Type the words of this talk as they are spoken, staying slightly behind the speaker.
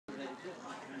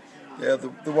Yeah,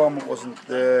 the warm-up wasn't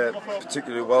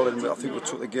particularly well, and I think we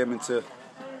took the game into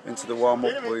the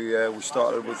warm-up. We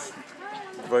started with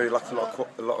lacked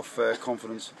a lot of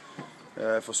confidence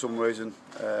for some reason.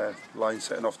 Line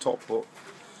setting off top, but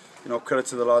credit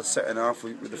to the lads. Second half,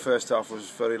 the first half was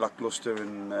very lacklustre,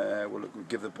 and we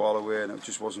give the ball away, and it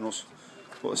just wasn't us.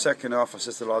 But the second half, I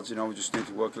said to the lads, we just need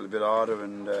to work a little bit harder,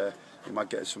 and we might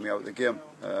get something out of the game.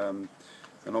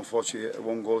 And unfortunately,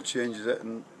 one goal changes it.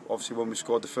 And obviously, when we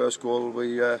scored the first goal,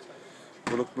 we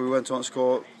went on to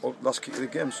score last kick of the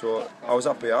game. So I was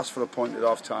happy I asked for a point at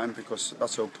half time because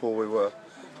that's how poor we were.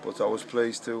 But I was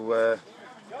pleased to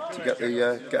get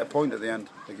a point at the end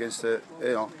against a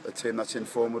team that's in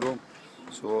form at home.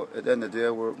 So at the end of the day,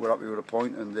 we're happy with a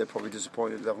point, and they're probably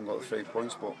disappointed they haven't got the 3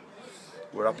 points, but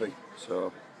we're happy.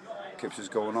 So keeps us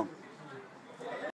going on.